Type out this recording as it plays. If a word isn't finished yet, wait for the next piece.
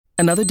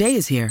Another day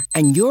is here,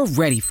 and you're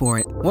ready for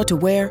it. What to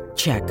wear?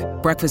 Check.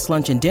 Breakfast,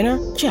 lunch, and dinner?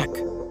 Check.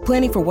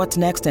 Planning for what's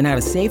next and how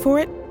to save for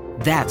it?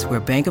 That's where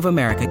Bank of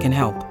America can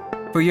help.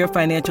 For your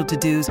financial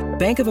to-dos,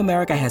 Bank of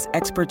America has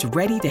experts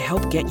ready to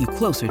help get you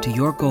closer to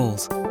your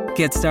goals.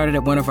 Get started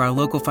at one of our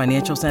local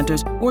financial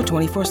centers or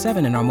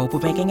 24/7 in our mobile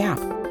banking app.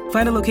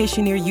 Find a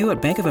location near you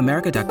at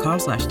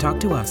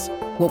bankofamerica.com/talktous.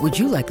 What would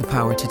you like the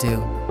power to do?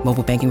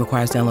 Mobile banking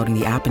requires downloading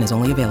the app and is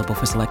only available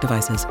for select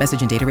devices.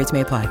 Message and data rates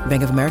may apply.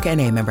 Bank of America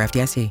N.A., member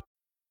FDIC.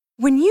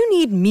 When you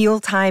need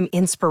mealtime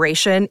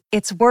inspiration,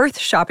 it's worth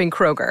shopping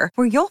Kroger,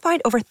 where you'll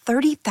find over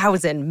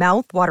 30,000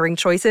 mouth-watering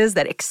choices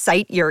that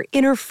excite your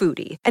inner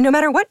foodie. And no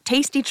matter what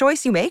tasty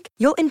choice you make,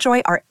 you'll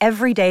enjoy our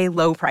everyday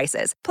low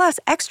prices, plus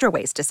extra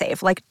ways to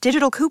save, like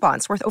digital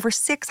coupons worth over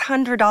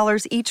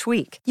 $600 each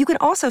week. You can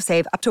also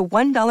save up to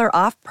 $1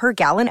 off per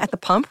gallon at the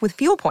pump with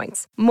fuel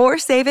points. More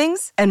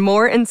savings and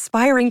more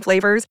inspiring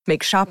flavors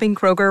make shopping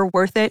Kroger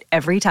worth it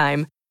every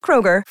time.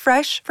 Kroger,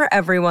 fresh for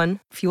everyone.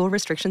 Fuel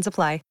restrictions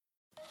apply.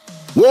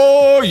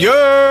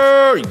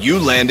 Warrior! You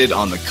landed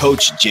on the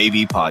Coach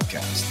JV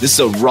podcast. This is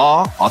a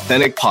raw,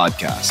 authentic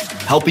podcast,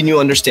 helping you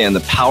understand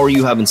the power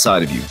you have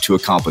inside of you to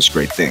accomplish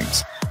great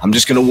things. I'm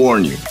just going to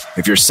warn you,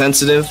 if you're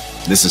sensitive,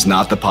 this is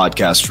not the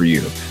podcast for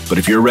you. But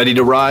if you're ready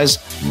to rise,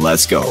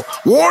 let's go.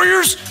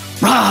 Warriors,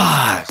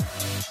 rise!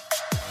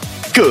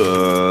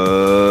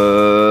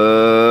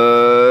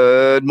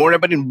 Good morning,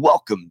 everybody, and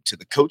welcome to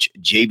the Coach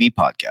JV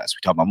podcast.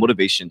 We talk about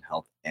motivation,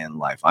 health, and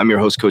life. I'm your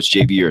host, Coach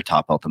JV, your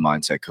top health and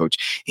mindset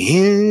coach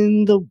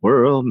in the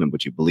world. Remember,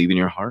 what you believe in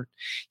your heart,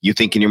 you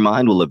think in your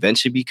mind will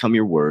eventually become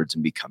your words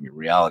and become your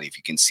reality. If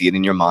you can see it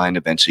in your mind,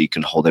 eventually you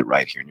can hold it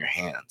right here in your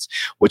hands.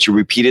 What you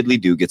repeatedly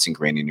do gets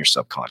ingrained in your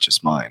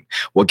subconscious mind.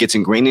 What gets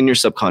ingrained in your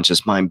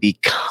subconscious mind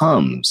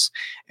becomes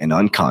an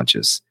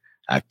unconscious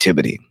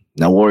activity.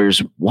 Now,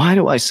 warriors, why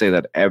do I say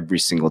that every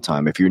single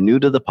time? If you're new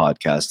to the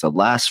podcast, the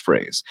last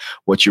phrase,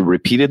 what you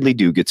repeatedly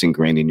do gets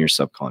ingrained in your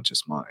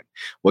subconscious mind.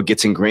 What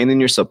gets ingrained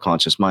in your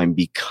subconscious mind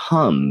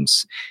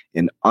becomes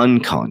an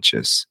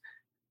unconscious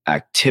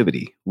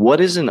activity.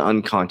 What is an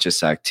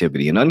unconscious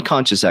activity? An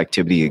unconscious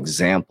activity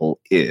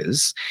example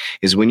is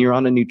when you're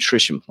on a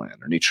nutrition plan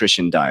or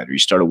nutrition diet, or you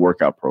start a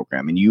workout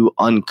program and you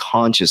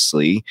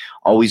unconsciously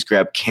always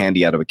grab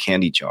candy out of a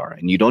candy jar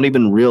and you don't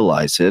even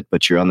realize it,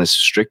 but you're on this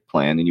strict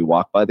plan and you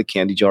walk by the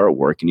candy jar at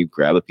work and you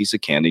grab a piece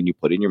of candy and you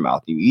put it in your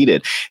mouth and you eat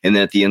it. And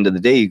then at the end of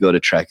the day, you go to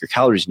track your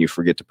calories and you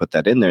forget to put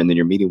that in there. And then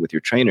you're meeting with your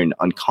trainer and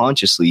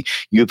unconsciously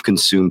you have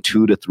consumed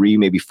 2 to 3,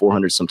 maybe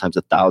 400, sometimes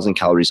 1,000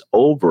 calories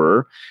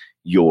over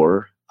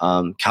your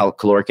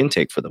caloric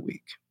intake for the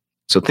week.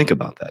 So think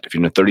about that. If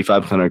you're in a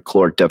 3,500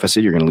 caloric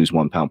deficit, you're going to lose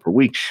 1 pound per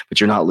week, but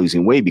you're not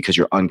losing weight because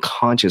you're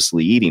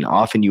unconsciously eating.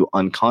 Often you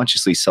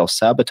unconsciously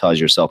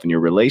self-sabotage yourself in your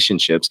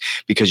relationships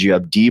because you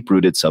have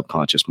deep-rooted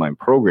subconscious mind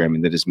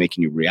programming that is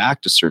making you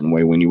react a certain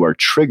way when you are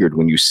triggered,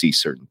 when you see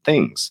certain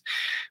things.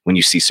 When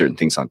you see certain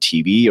things on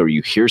TV or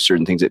you hear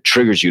certain things, it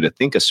triggers you to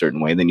think a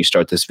certain way. Then you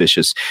start this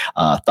vicious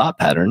thought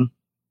pattern.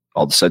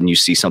 All of a sudden you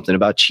see something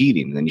about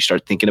cheating, and then you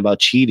start thinking about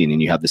cheating,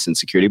 and you have this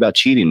insecurity about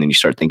cheating, and then you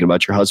start thinking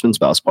about your husband,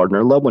 spouse, partner,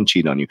 or loved one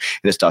cheating on you,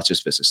 and it starts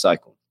this vicious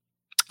cycle.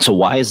 So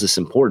why is this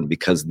important?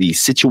 Because the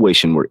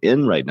situation we're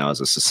in right now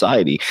as a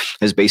society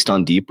is based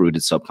on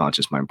deep-rooted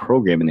subconscious mind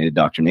programming and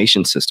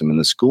indoctrination system and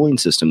the schooling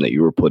system that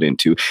you were put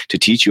into to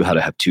teach you how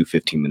to have 2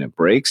 15-minute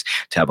breaks,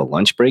 to have a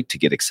lunch break, to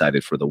get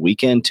excited for the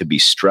weekend, to be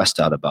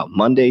stressed out about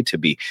Monday, to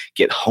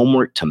get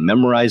homework to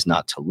memorize,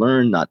 not to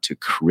learn, not to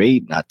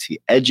create, not to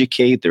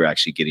educate. They're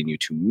actually getting you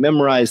to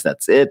memorize.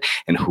 That's it.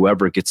 And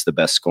whoever gets the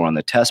best score on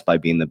the test by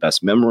being the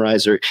best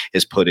memorizer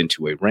is put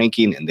into a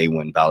ranking and they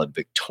win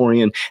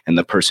valedictorian. And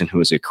the person who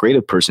is a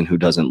creative person who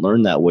doesn't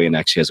learn that way and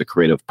actually has a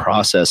creative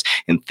process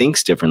and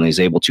thinks differently,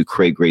 is able to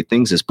create great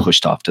things, is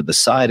pushed off to the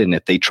side. And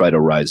if they try to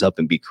rise up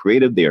and be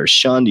creative, they are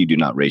shunned. You do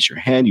not raise your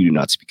hand. You do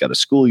not speak out of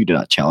school. You do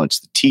not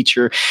challenge the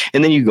teacher.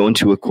 And then you go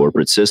into a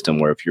corporate system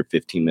where if you're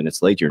 15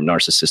 minutes late, your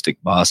narcissistic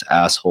boss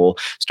asshole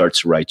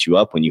starts to write you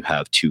up when you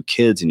have 2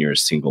 kids and you're a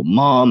single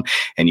mom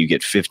and you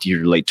get 50,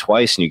 you're late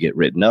twice and you get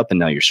written up and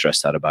now you're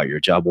stressed out about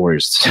your job. Or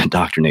it's an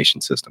indoctrination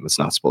system. It's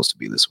not supposed to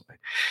be this way.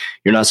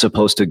 You're not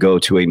supposed to go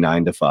to a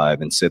 9 to 5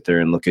 and sit there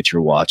and look at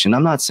your watch. And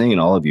I'm not saying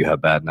all of you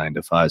have bad 9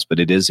 to 5s, but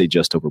it is a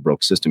just over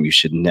broke system. You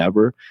should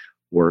never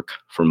work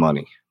for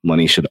money.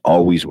 Money should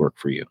always work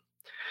for you.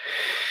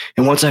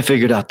 And once I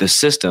figured out this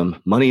system,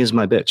 money is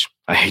my bitch.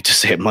 I hate to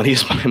say it. Money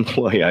is my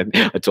employee. I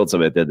told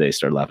somebody that they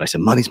started laughing. I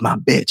said, money's my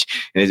bitch.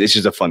 And it's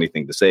just a funny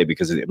thing to say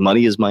because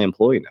money is my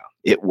employee now.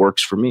 It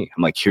works for me.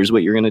 I'm like, here's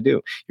what you're going to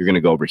do. You're going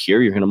to go over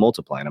here. You're going to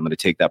multiply. And I'm going to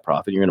take that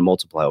profit. You're going to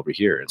multiply over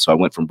here. And so I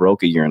went from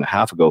broke a year and a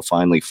half ago,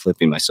 finally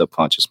flipping my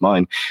subconscious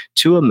mind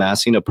to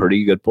amassing a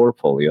pretty good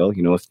portfolio.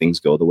 You know, if things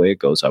go the way it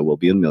goes, I will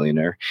be a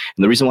millionaire.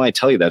 And the reason why I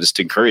tell you that is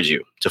to encourage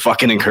you, to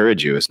fucking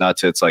encourage you. It's not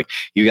to, it's like,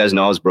 you guys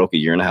know I was broke a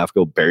year and a half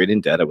ago, buried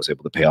in debt. I was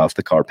able to pay off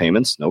the car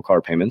payments, no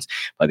car payments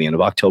by the end of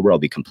of October, I'll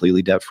be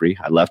completely debt free.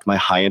 I left my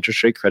high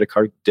interest rate credit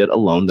card debt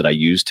alone that I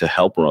used to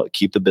help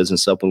keep the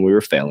business up when we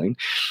were failing,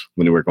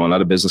 when we were going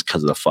out of business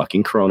because of the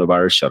fucking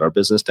coronavirus, shut our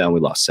business down. We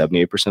lost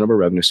 78% of our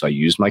revenue. So I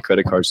used my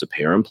credit cards to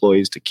pay our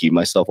employees, to keep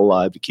myself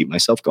alive, to keep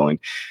myself going.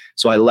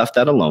 So I left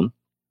that alone.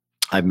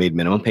 I've made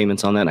minimum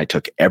payments on that. And I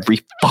took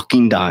every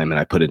fucking dime and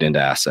I put it into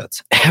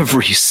assets.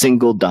 Every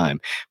single dime,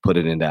 put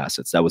it into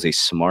assets. That was a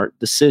smart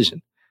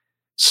decision.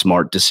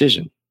 Smart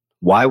decision.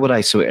 Why would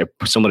I? So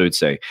somebody would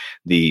say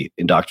the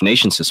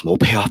indoctrination system will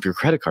pay off your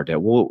credit card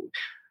debt. Well,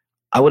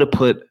 I would have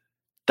put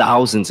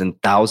thousands and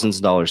thousands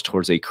of dollars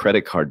towards a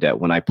credit card debt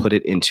when I put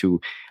it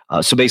into.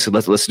 So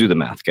basically, let's do the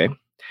math. Okay.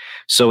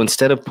 So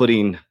instead of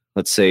putting,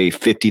 let's say,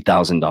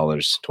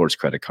 $50,000 towards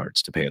credit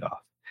cards to pay it off,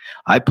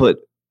 I put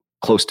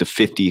close to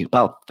 50,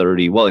 about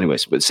 30. Well,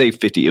 anyways, but say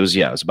 50. It was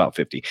about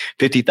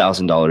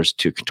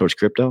 $50,000 towards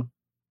crypto.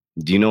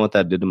 Do you know what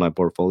that did to my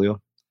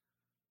portfolio?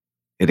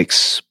 It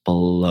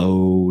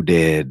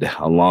exploded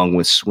along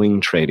with swing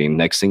trading.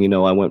 Next thing you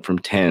know, I went from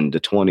 10 to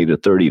 20 to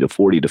 30 to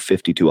 40 to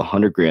 50 to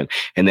 100 grand.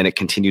 And then it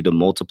continued to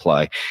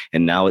multiply.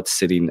 And now it's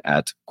sitting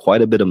at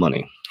quite a bit of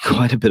money.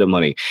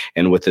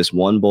 And with this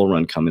one bull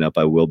run coming up,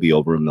 I will be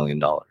over $1 million.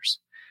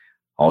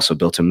 Also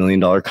built $1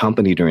 million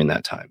company during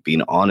that time,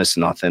 being honest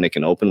and authentic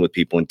and open with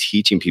people and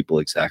teaching people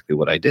exactly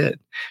what I did,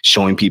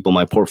 showing people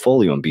my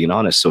portfolio and being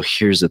honest. So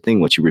here's the thing,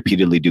 what you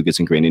repeatedly do gets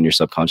ingrained in your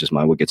subconscious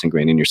mind. What gets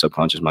ingrained in your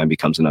subconscious mind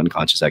becomes an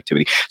unconscious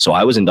activity. So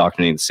I was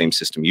indoctrinating the same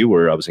system you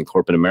were. I was in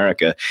corporate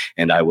America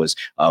and I was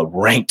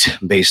ranked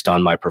based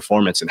on my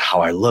performance and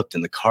how I looked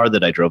in the car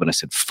that I drove. And I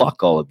said,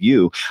 fuck all of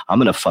you. I'm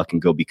going to fucking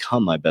go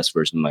become my best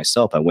version of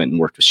myself. I went and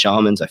worked with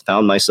shamans. I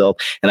found myself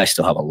and I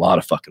still have a lot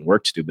of fucking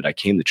work to do, but I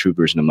became the true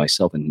version of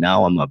myself. And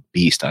now I'm a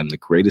beast. I'm the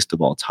greatest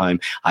of all time.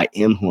 I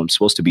am who I'm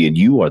supposed to be. And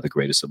you are the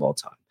greatest of all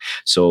time.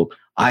 So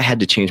I had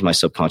to change my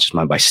subconscious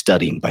mind by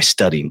studying, and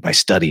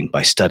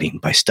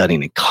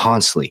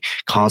constantly.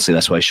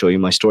 That's why I show you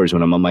my stories.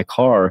 When I'm on my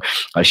car,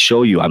 I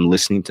show you I'm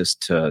listening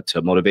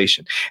to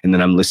motivation, and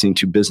then I'm listening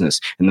to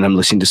business, and then I'm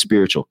listening to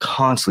spiritual,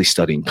 constantly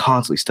studying,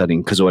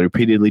 because what I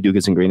repeatedly do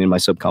gets ingrained in my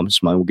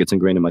subconscious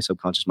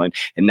mind,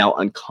 and now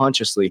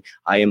unconsciously,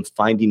 I am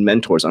finding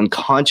mentors.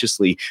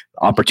 Unconsciously,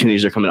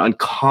 opportunities are coming.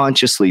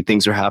 Unconsciously,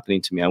 things are happening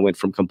to me. I went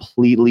from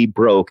completely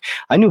broke.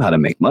 I knew how to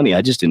make money.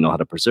 I just didn't know how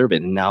to preserve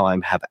it. And now I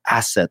have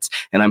assets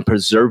and I'm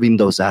preserving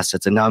those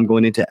assets. And now I'm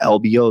going into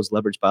LBOs,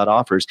 leverage bought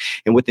offers.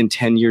 And within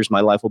 10 years,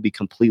 my life will be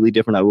completely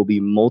different. I will be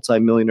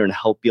multi-millionaire and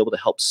be able to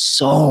help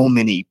so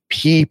many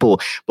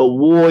people. But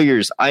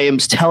warriors, I am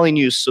telling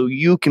you so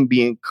you can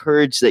be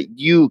encouraged that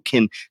you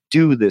can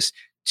do this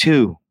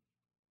too.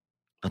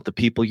 But the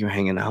people you're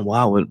hanging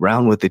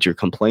around with that you're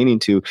complaining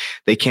to,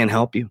 they can't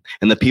help you.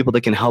 And the people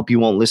that can help you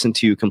won't listen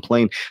to you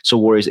complain. So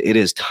warriors, it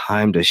is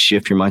time to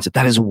shift your mindset.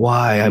 That is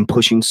why I'm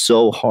pushing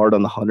so hard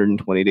on the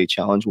 120-day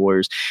challenge,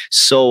 warriors.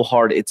 So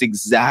hard. It's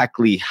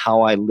exactly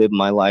how I live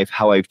my life,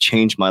 how I've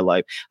changed my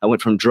life. I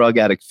went from drug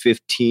addict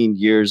 15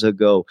 years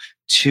ago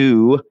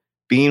to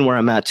being where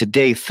I'm at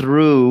today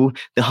through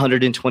the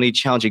 120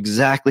 challenge,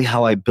 exactly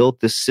how I built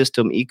this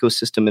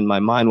ecosystem in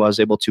my mind, where I was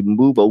able to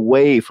move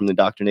away from the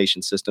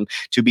indoctrination system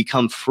to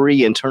become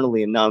free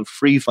internally. And now I'm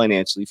free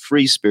financially,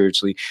 free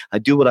spiritually. I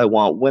do what I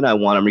want when I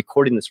want. I'm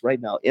recording this right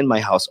now in my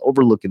house,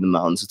 overlooking the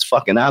mountains. It's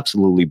fucking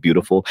absolutely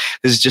beautiful.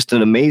 This is just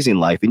an amazing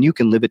life. And you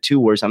can live it too,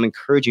 whereas I'm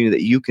encouraging you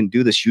that you can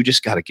do this. You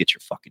just got to get your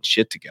fucking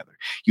shit together.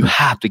 You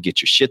have to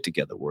get your shit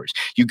together, warriors.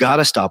 You got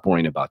to stop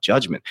worrying about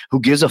judgment.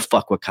 Who gives a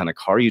fuck what kind of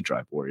car you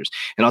drive, warriors?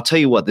 And I'll tell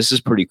you what, this is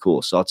pretty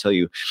cool. So I'll tell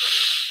you,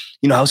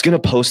 I was going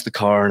to post the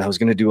car and I was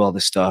going to do all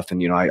this stuff.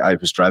 And, I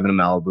was driving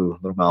a little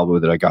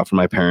Malibu that I got from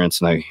my parents.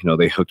 And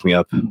they hooked me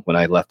up when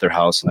I left their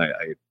house and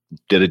I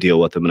did a deal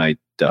with them and I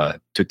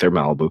took their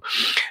Malibu.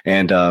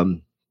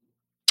 And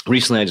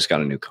recently I just got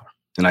a new car.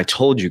 And I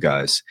told you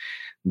guys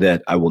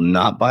that I will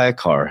not buy a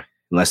car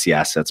unless the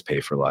assets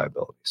pay for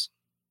liabilities.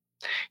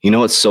 You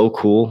know what's so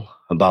cool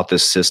about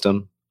this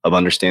system of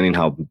understanding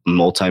how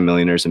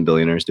multimillionaires and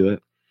billionaires do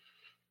it?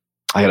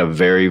 I got a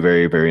very,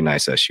 very, very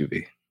nice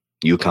SUV,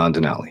 Yukon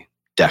Denali,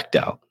 decked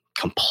out,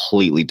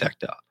 completely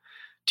decked out.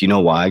 Do you know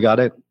why I got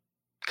it?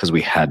 Because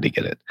we had to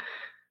get it.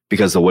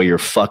 Because the way your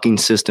fucking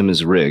system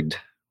is rigged,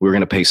 we were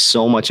going to pay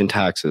so much in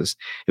taxes.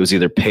 It was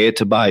either pay it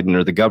to Biden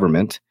or the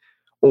government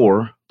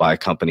or buy a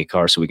company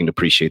car so we can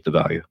depreciate the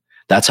value.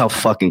 That's how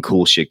fucking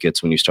cool shit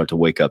gets when you start to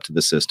wake up to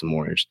the system,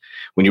 warriors.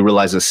 When you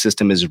realize the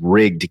system is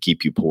rigged to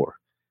keep you poor.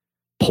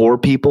 Poor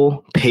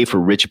people pay for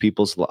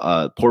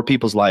poor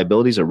people's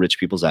liabilities or rich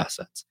people's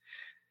assets.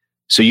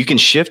 So you can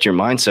shift your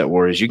mindset,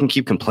 warriors. You can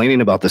keep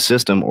complaining about the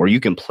system or you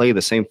can play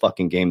the same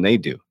fucking game they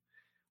do.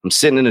 I'm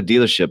sitting in a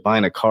dealership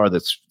buying a car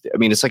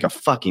it's like a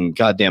fucking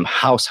goddamn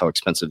house how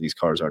expensive these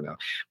cars are now.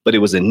 But it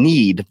was a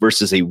need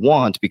versus a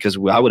want because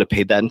I would have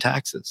paid that in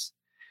taxes.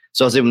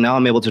 So now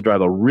I'm able to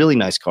drive a really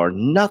nice car.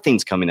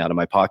 Nothing's coming out of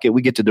my pocket.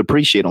 We get to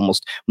depreciate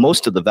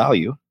most of the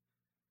value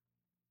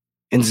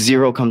and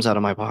zero comes out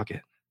of my pocket.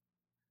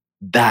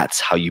 That's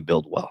how you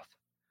build wealth.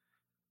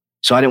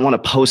 So I didn't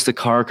want to post the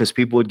car because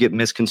people would get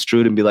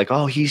misconstrued and be like,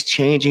 oh, he's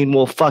changing.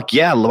 Well, fuck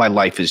yeah, my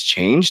life has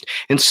changed.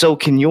 And so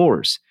can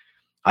yours.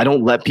 I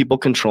don't let people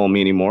control me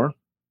anymore.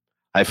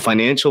 I have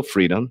financial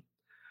freedom.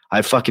 I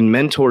have fucking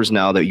mentors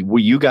now that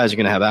you guys are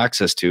going to have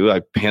access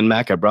to.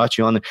 Mac, I brought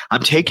you on.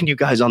 I'm taking you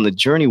guys on the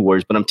journey,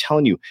 Warriors, but I'm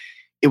telling you,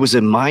 it was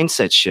a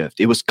mindset shift.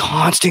 It was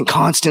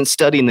constant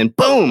study. And then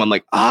boom, I'm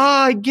like,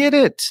 I get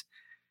it.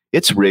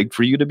 It's rigged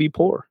for you to be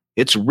poor.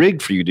 It's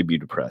rigged for you to be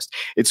depressed.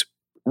 It's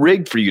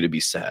rigged for you to be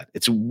sad.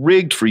 It's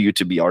rigged for you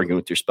to be arguing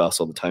with your spouse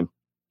all the time.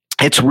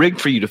 It's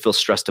rigged for you to feel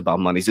stressed about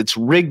monies. It's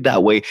rigged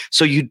that way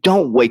so you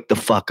don't wake the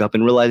fuck up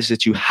and realize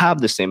that you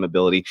have the same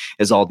ability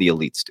as all the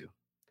elites do.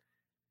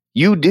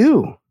 You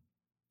do,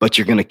 but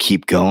you're going to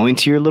keep going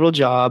to your little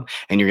job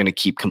and you're going to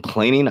keep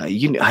complaining.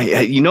 You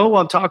know who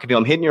I'm talking to.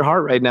 I'm hitting your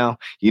heart right now.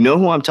 You know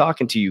who I'm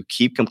talking to. You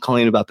keep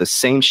complaining about the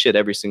same shit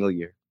every single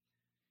year.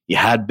 You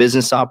had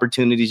business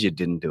opportunities. You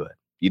didn't do it.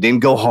 You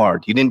didn't go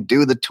hard. You didn't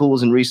do the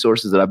tools and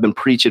resources that I've been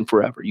preaching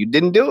forever. You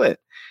didn't do it.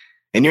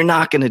 And you're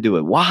not going to do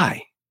it.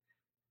 Why?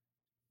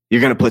 You're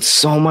going to put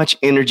so much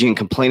energy in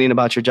complaining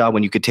about your job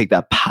when you could take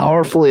that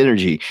powerful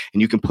energy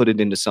and you can put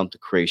it into something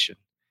creation.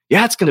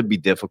 Yeah, it's going to be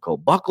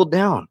difficult. Buckle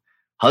down.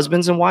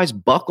 Husbands and wives,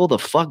 buckle the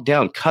fuck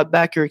down. Cut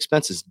back your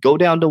expenses. Go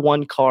down to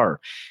one car.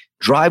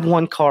 Drive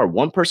one car.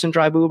 One person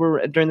drive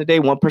Uber during the day,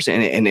 one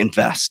person, and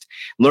invest.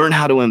 Learn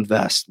how to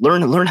invest.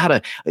 Learn how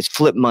to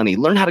flip money.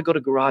 Learn how to go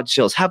to garage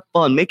sales. Have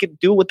fun. Make it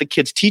do with the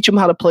kids. Teach them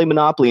how to play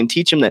Monopoly and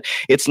teach them that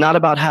it's not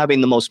about having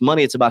the most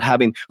money. It's about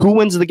having who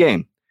wins the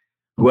game.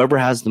 Whoever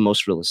has the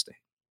most real estate.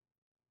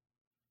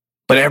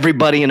 But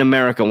everybody in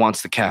America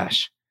wants the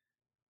cash.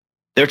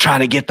 They're trying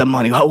to get the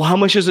money. How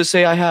much does it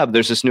say I have?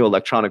 There's this new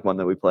electronic one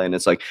that we play, and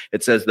it's like,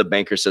 it says the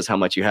banker says how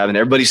much you have, and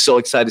everybody's so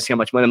excited to see how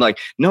much money. I'm like,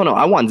 no,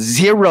 I want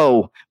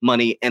zero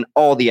money and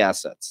all the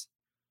assets.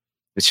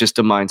 It's just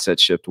a mindset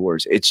shift,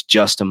 Warriors. It's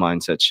just a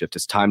mindset shift.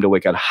 It's time to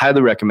wake up. I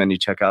highly recommend you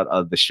check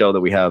out the show that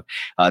we have.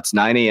 It's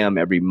 9 a.m.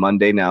 every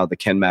Monday now, the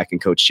Ken Mack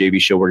and Coach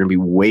JV show. We're going to be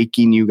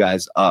waking you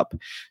guys up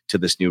to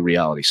this new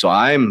reality. So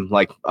I'm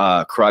like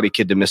Karate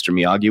Kid to Mr.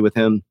 Miyagi with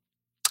him.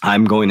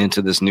 I'm going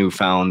into this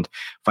newfound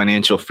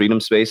financial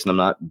freedom space, and I'm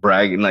not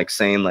bragging, like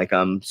saying like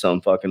I'm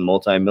some fucking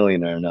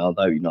multimillionaire now.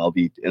 I'll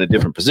be in a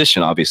different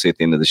position, obviously, at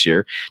the end of this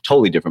year.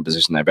 Totally different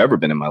position than I've ever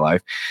been in my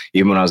life.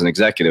 Even when I was an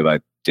executive,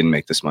 I didn't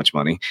make this much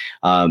money.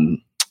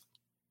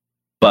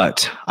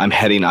 But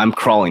I'm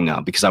crawling now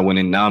because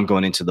I'm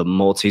going into the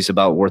multi. He's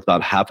worth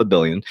about $500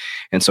 million.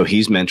 And so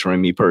he's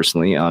mentoring me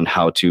personally on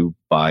how to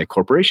buy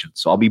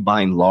corporations. So I'll be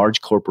buying large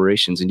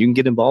corporations, and you can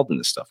get involved in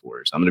this stuff,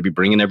 Warriors. I'm going to be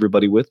bringing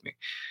everybody with me.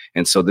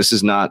 And so this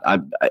is not,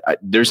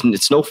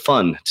 it's no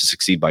fun to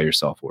succeed by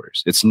yourself,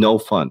 Warriors. It's no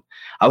fun.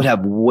 I would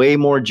have way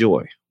more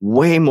joy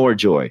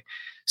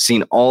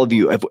seeing all of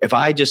you. If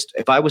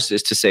I was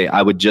just to say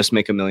I would just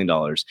make $1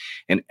 million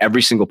and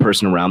every single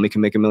person around me can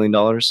make $1 million,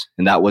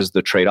 and that was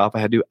the trade-off I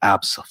had to do,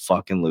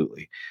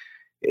 absolutely.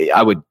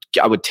 I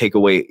would take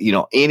away,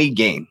 any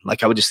gain.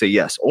 Like I would just say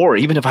yes. Or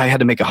even if I had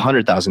to make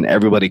 100,000,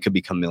 everybody could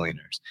become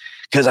millionaires.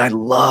 Because I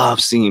love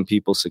seeing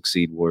people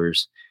succeed,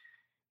 Warriors.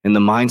 And the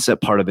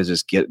mindset part of it is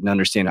just get and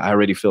understand. I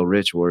already feel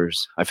rich,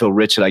 Warriors. I feel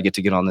rich that I get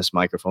to get on this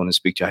microphone and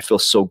speak to you. I feel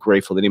so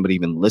grateful that anybody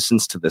even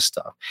listens to this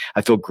stuff.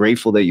 I feel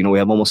grateful that, we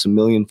have almost 1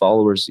 million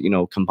followers,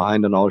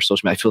 combined on all our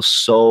social media. I feel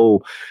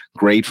so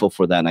grateful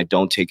for that. And I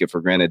don't take it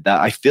for granted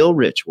that I feel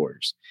rich,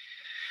 Warriors.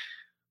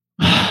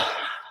 But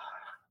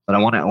I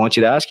want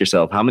you to ask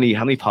yourself, how many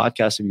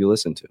podcasts have you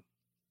listened to?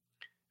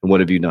 And what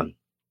have you done?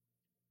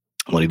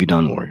 What have you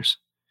done, Warriors?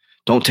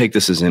 Don't take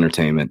this as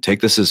entertainment. Take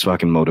this as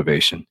fucking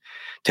motivation.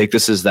 Take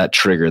this as that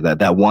trigger,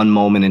 that one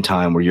moment in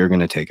time where you're going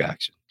to take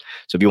action.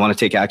 So if you want to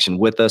take action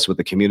with us, with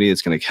the community,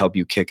 it's going to help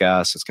you kick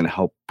ass. It's going to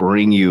help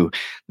bring you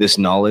this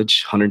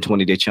knowledge,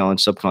 120-day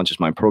challenge, subconscious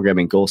mind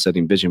programming, goal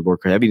setting, vision board,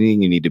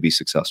 everything you need to be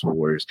successful,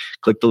 Warriors.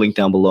 Click the link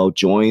down below.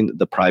 Join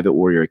the Private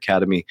Warrior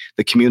Academy.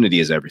 The community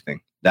is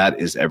everything.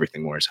 That is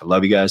everything, Warriors. I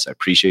love you guys. I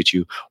appreciate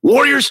you.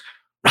 Warriors,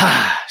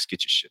 let's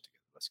get your shit together.